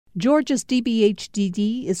Georgia's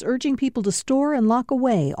DBHDD is urging people to store and lock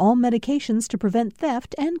away all medications to prevent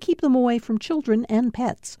theft and keep them away from children and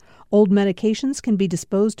pets. Old medications can be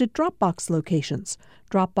disposed at Dropbox locations.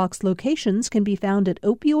 Dropbox locations can be found at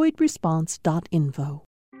opioidresponse.info.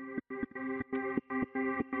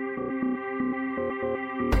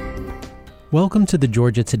 Welcome to the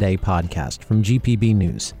Georgia Today podcast from GPB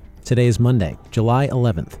News. Today is Monday, July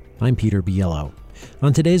 11th. I'm Peter Biello.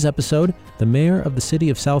 On today's episode, the mayor of the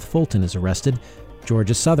city of South Fulton is arrested,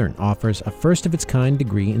 Georgia Southern offers a first-of-its-kind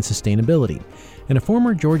degree in sustainability, and a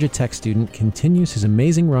former Georgia Tech student continues his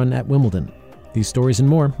amazing run at Wimbledon. These stories and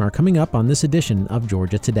more are coming up on this edition of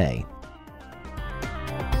Georgia Today.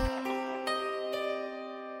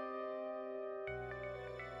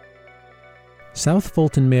 South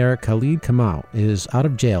Fulton Mayor Khalid Kamau is out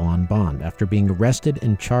of jail on bond after being arrested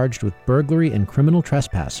and charged with burglary and criminal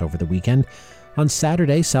trespass over the weekend. On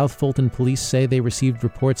Saturday, South Fulton police say they received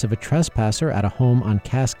reports of a trespasser at a home on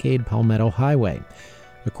Cascade Palmetto Highway.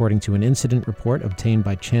 According to an incident report obtained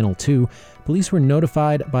by Channel 2, police were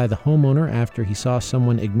notified by the homeowner after he saw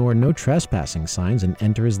someone ignore no trespassing signs and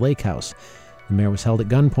enter his lake house. The mayor was held at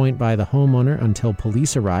gunpoint by the homeowner until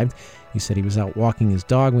police arrived. He said he was out walking his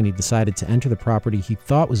dog when he decided to enter the property he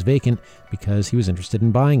thought was vacant because he was interested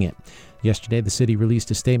in buying it. Yesterday, the city released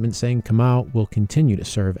a statement saying Kamau will continue to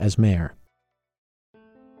serve as mayor.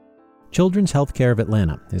 Children's Healthcare of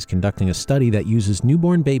Atlanta is conducting a study that uses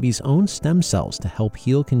newborn babies' own stem cells to help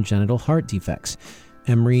heal congenital heart defects.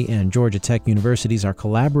 Emory and Georgia Tech universities are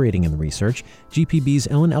collaborating in the research. GPB's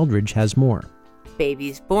Ellen Eldridge has more.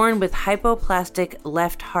 Babies born with hypoplastic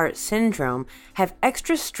left heart syndrome have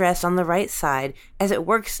extra stress on the right side as it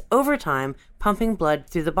works overtime, pumping blood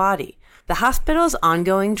through the body. The hospital's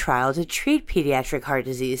ongoing trial to treat pediatric heart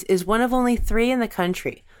disease is one of only 3 in the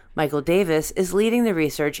country. Michael Davis is leading the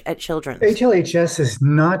research at Children's. HLHS is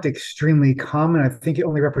not extremely common. I think it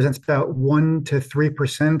only represents about 1 to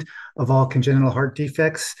 3% of all congenital heart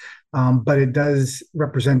defects, but it does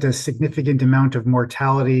represent a significant amount of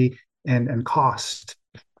mortality and cost.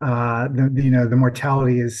 The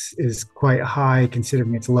mortality is quite high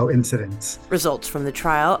considering its low incidence. Results from the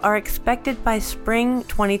trial are expected by spring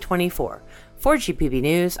 2024. For GPB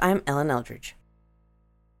News, I'm Ellen Eldridge.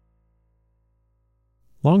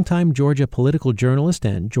 Longtime Georgia political journalist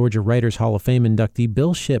and Georgia Writers Hall of Fame inductee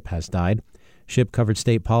Bill Shipp has died. Shipp covered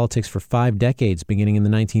state politics for 5 decades, beginning in the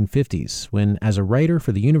 1950s, when, as a writer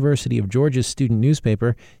for the University of Georgia's student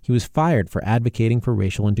newspaper, he was fired for advocating for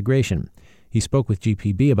racial integration. He spoke with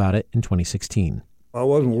GPB about it in 2016. I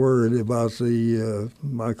wasn't worried about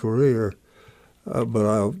my career, but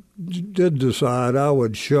I did decide I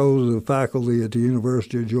would show the faculty at the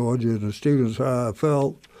University of Georgia and the students how I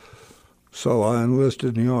felt. So I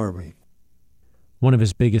enlisted in the Army. One of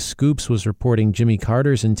his biggest scoops was reporting Jimmy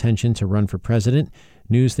Carter's intention to run for president,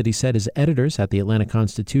 news that he said his editors at the Atlanta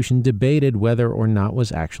Constitution debated whether or not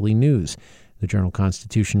was actually news. The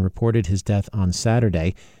Journal-Constitution reported his death on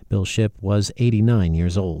Saturday. Bill Shipp was 89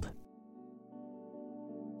 years old.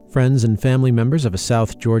 Friends and family members of a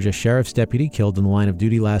South Georgia sheriff's deputy killed in the line of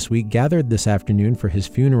duty last week gathered this afternoon for his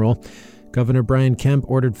funeral. Governor Brian Kemp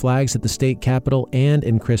ordered flags at the state capitol and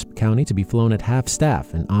in Crisp County to be flown at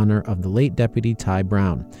half-staff in honor of the late Deputy Ty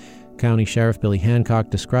Brown. County Sheriff Billy Hancock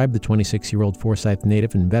described the 26-year-old Forsyth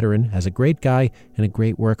native and veteran as a great guy and a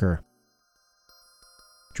great worker.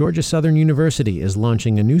 Georgia Southern University is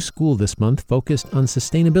launching a new school this month focused on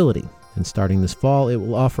sustainability. And starting this fall, it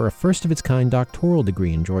will offer a first-of-its-kind doctoral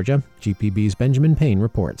degree in Georgia. GPB's Benjamin Payne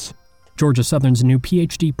reports. Georgia Southern's new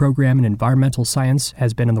PhD program in environmental science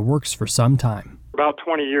has been in the works for some time. About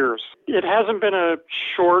 20 years. It hasn't been a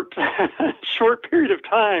short period of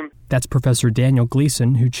time. That's Professor Daniel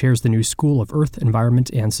Gleason, who chairs the new School of Earth,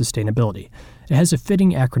 Environment, and Sustainability. It has a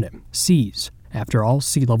fitting acronym, SEAS. After all,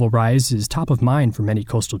 sea level rise is top of mind for many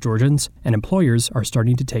coastal Georgians, and employers are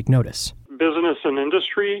starting to take notice. Business and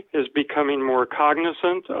industry is becoming more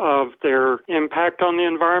cognizant of their impact on the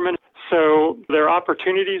environment. So there are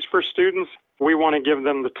opportunities for students. We want to give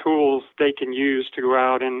them the tools they can use to go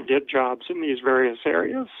out and get jobs in these various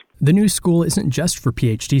areas. The new school isn't just for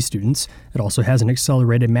PhD students. It also has an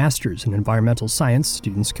accelerated master's in environmental science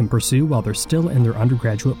students can pursue while they're still in their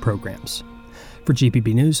undergraduate programs. For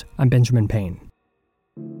GPB News, I'm Benjamin Payne.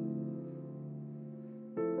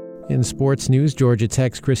 In sports news, Georgia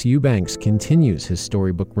Tech's Chris Eubanks continues his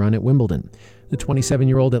storybook run at Wimbledon. The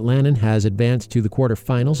 27-year-old Atlantan has advanced to the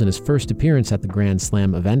quarterfinals in his first appearance at the Grand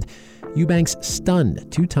Slam event. Eubanks stunned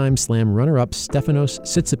 2-time Slam runner-up Stefanos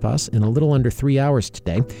Tsitsipas in a little under 3 hours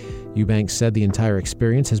today. Eubanks said the entire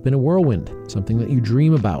experience has been a whirlwind, something that you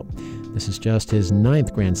dream about. This is just his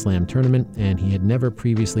 9th Grand Slam tournament, and he had never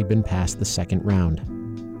previously been past the second round.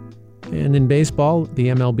 And in baseball, the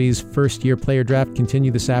MLB's first-year player draft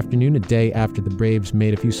continued this afternoon, a day after the Braves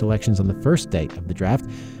made a few selections on the first day of the draft.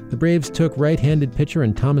 The Braves took right-handed pitcher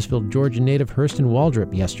and Thomasville, Georgia native Hurston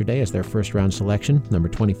Waldrop yesterday as their first-round selection, number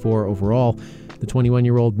 24 overall. The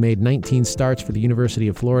 21-year-old made 19 starts for the University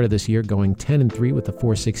of Florida this year, going 10-3 with a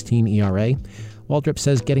 4.16 ERA. Waldrop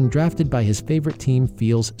says getting drafted by his favorite team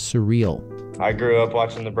feels surreal. I grew up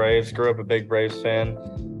watching the Braves, grew up a big Braves fan.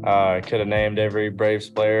 I could have named every Braves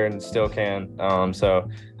player and still can. So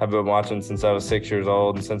I've been watching since I was 6 years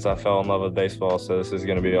old and since I fell in love with baseball. So this is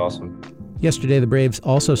going to be awesome. Yesterday, the Braves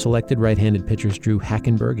also selected right-handed pitchers Drew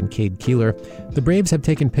Hackenberg and Cade Keeler. The Braves have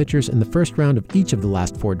taken pitchers in the first round of each of the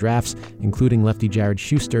last 4 drafts, including lefty Jared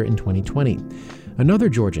Schuster in 2020. Another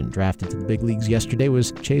Georgian drafted to the big leagues yesterday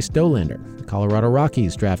was Chase Dolander. The Colorado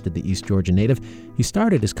Rockies drafted the East Georgia native. He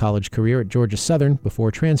started his college career at Georgia Southern before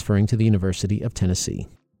transferring to the University of Tennessee.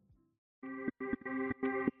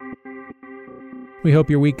 We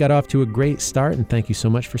hope your week got off to a great start, and thank you so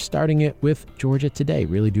much for starting it with Georgia Today.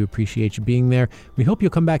 Really do appreciate you being there. We hope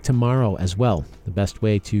you'll come back tomorrow as well. The best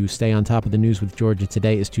way to stay on top of the news with Georgia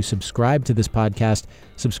Today is to subscribe to this podcast.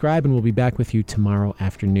 Subscribe, and we'll be back with you tomorrow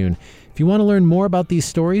afternoon. If you want to learn more about these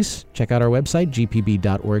stories, check out our website,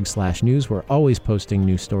 gpb.org/news. We're always posting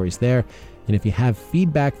new stories there. And if you have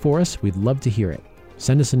feedback for us, we'd love to hear it.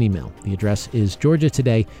 Send us an email. The address is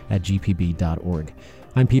georgiatoday@gpb.org.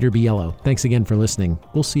 I'm Peter Biello. Thanks again for listening.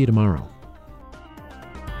 We'll see you tomorrow.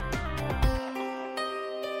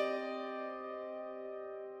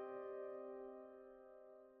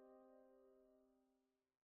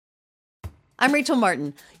 I'm Rachel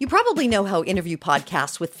Martin. You probably know how interview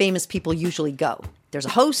podcasts with famous people usually go. There's a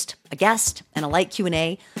host, a guest, and a light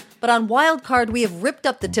Q&A. But on Wildcard, we have ripped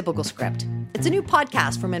up the typical script. It's a new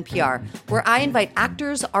podcast from NPR where I invite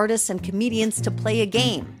actors, artists, and comedians to play a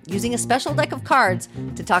game using a special deck of cards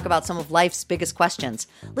to talk about some of life's biggest questions.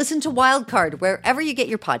 Listen to Wildcard wherever you get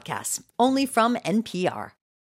your podcasts, only from NPR.